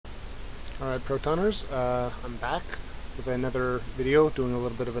Alright, Protoners, I'm back with another video doing a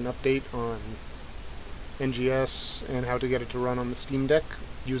little bit of an update on NGS and how to get it to run on the SteamDeck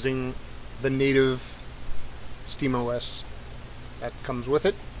using the native SteamOS that comes with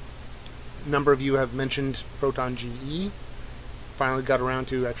it. A number of you have mentioned Proton GE. Finally got around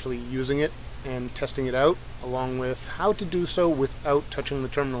to actually using it and testing it out, along with how to do so without touching the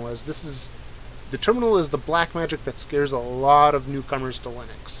terminal, as the terminal is the black magic that scares a lot of newcomers to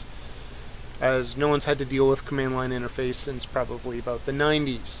Linux, as no one's had to deal with command line interface since probably about the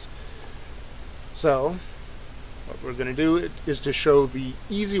 90s. So what we're going to do is to show the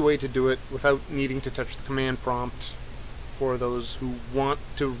easy way to do it without needing to touch the command prompt for those who want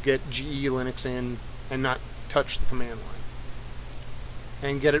to get GE Linux in and not touch the command line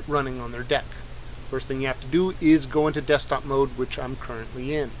and get it running on their deck. First thing you have to do is go into desktop mode, which I'm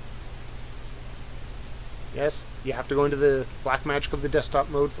currently in. Yes, you have to go into the black magic of the desktop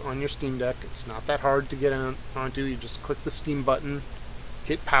mode on your SteamDeck. It's not that hard to get onto. You just click the Steam button,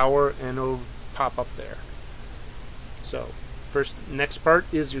 hit power, and it'll pop up there. So, next part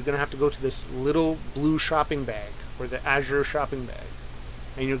is you're going to have to go to this little blue shopping bag, or the Azure shopping bag,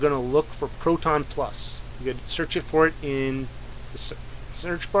 and you're going to look for Proton Plus. You can search it for it in the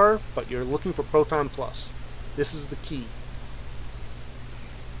search bar, but you're looking for Proton Plus. This is the key.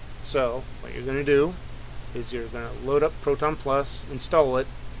 So, what you're going to do is you're going to load up Proton Plus, install it,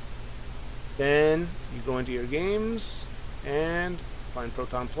 then you go into your games and find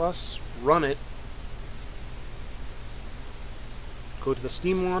Proton Plus, run it, go to the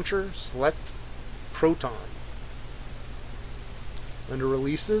Steam launcher, select Proton. Under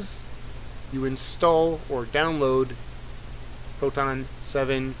releases, you install or download Proton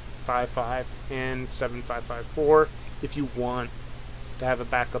 7.5.5 and 7.5.5.4 if you want to have a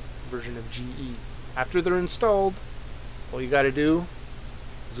backup version of GE. After they're installed, all you got to do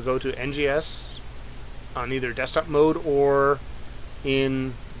is go to NGS on either desktop mode or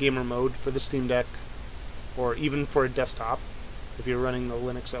in gamer mode for the Steam Deck, or even for a desktop if you're running the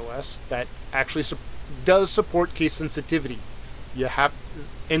Linux OS that actually does support case sensitivity.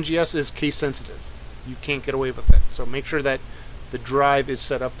 NGS is case sensitive. You can't get away with it. So make sure that the drive is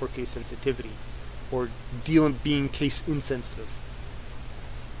set up for case sensitivity or being case insensitive.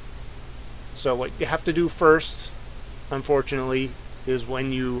 So what you have to do first, unfortunately, is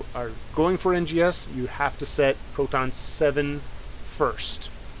when you are going for NGS, you have to set Proton 7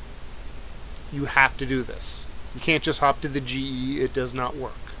 first. You have to do this. You can't just hop to the GE, it does not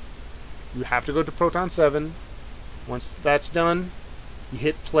work. You have to go to Proton 7. Once that's done, you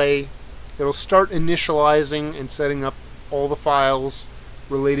hit play. It'll start initializing and setting up all the files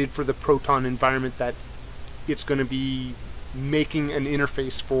related for the Proton environment that it's going to be making an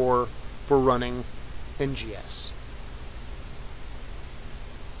interface for running NGS.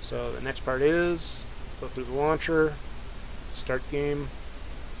 So the next part is go through the launcher, start game,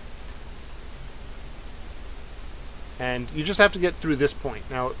 and you just have to get through this point.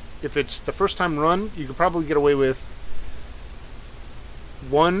 Now, if it's the first time run, you could probably get away with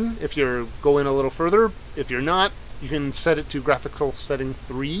 1 if you're going a little further. If you're not, you can set it to graphical setting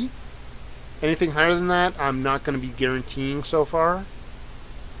 3. Anything higher than that, I'm not going to be guaranteeing so far.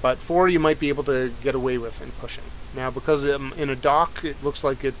 But 4 you might be able to get away with in pushing. Now, because I'm in a dock, it looks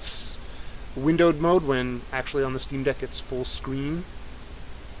like it's windowed mode when actually on the Steam Deck it's full screen.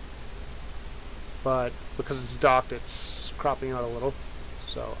 But because it's docked, it's cropping out a little.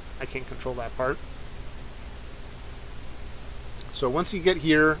 So I can't control that part. So once you get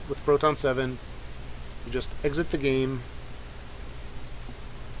here with Proton 7, you just exit the game.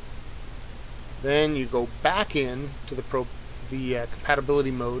 Then you go back in to the compatibility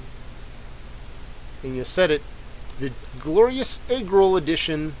mode, and you set it to the glorious eggroll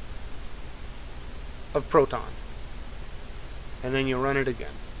edition of Proton, and then you run it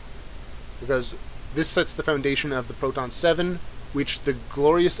again, because this sets the foundation of the Proton 7, which the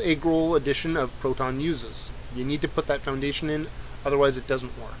glorious eggroll edition of Proton uses. You need to put that foundation in, otherwise it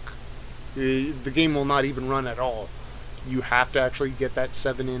doesn't work. The game will not even run at all. You have to actually get that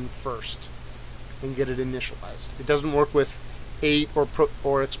 7 in first and get it initialized. It doesn't work with 8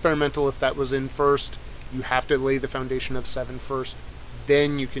 or experimental. If that was in first, you have to lay the foundation of 7 first,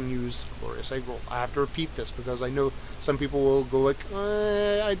 then you can use glorious eggroll. I have to repeat this because I know some people will go like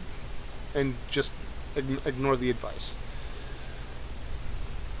and just ignore the advice.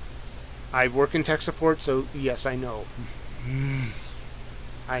 I work in tech support, so yes, I know.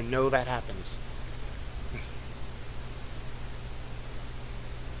 I know that happens.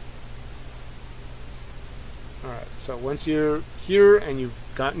 Alright, so once you're here and you've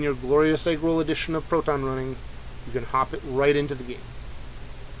gotten your glorious eggroll edition of Proton running, you can hop it right into the game.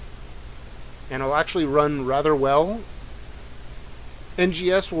 and it'll actually run rather well.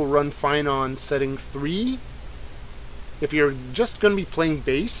 NGS will run fine on setting 3. If you're just going to be playing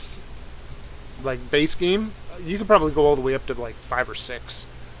base, like base game, you could probably go all the way up to like 5 or 6.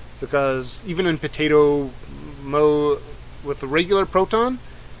 Because even in potato mode with the regular Proton,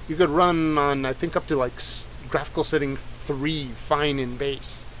 you could run on, I think, up to like graphical setting 3 fine in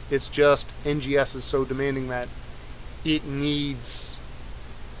base. It's just NGS is so demanding that it needs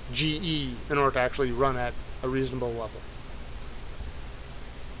GE in order to actually run at a reasonable level.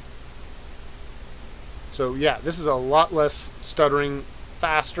 So yeah, this is a lot less stuttering,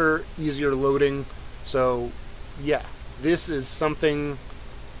 faster, easier loading. So yeah, this is something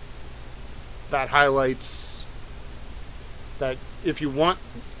that highlights that if you want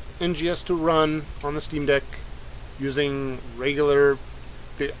NGS to run on the Steam Deck using the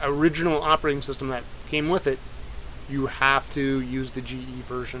original operating system that came with it, you have to use the GE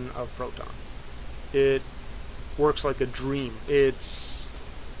version of Proton. It works like a dream. It's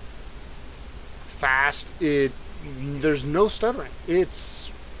fast. There's no stuttering.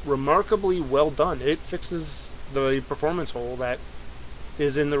 It's remarkably well done. It fixes the performance hole that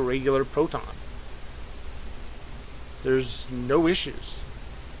is in the regular Proton. There's no issues.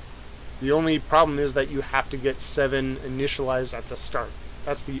 The only problem is that you have to get 7 initialized at the start.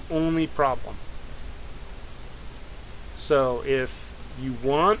 That's the only problem. So if you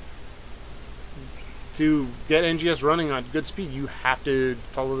want to get NGS running on good speed, you have to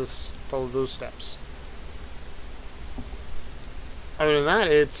follow those steps. Other than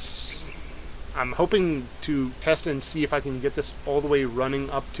that, I'm hoping to test and see if I can get this all the way running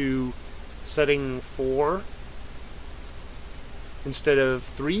up to setting 4 instead of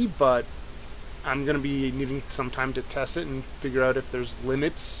 3, but I'm going to be needing some time to test it and figure out if there's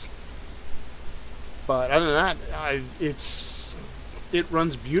limits. But other than that, it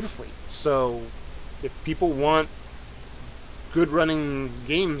runs beautifully. So if people want good running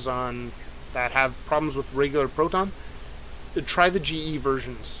games that have problems with regular Proton, try the GE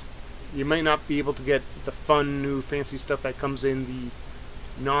versions. You might not be able to get the fun, new, fancy stuff that comes in the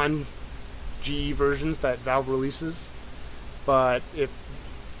non-GE versions that Valve releases, but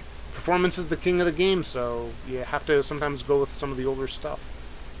performance is the king of the game, so you have to sometimes go with some of the older stuff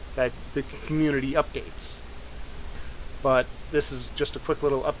that the community updates. But this is just a quick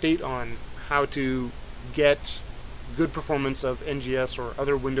little update on how to get good performance of NGS or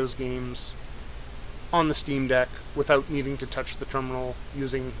other Windows games on the Steam Deck without needing to touch the terminal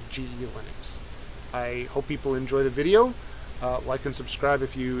using GE Linux. I hope people enjoy the video. Like and subscribe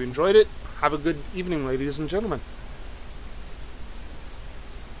if you enjoyed it. Have a good evening, ladies and gentlemen.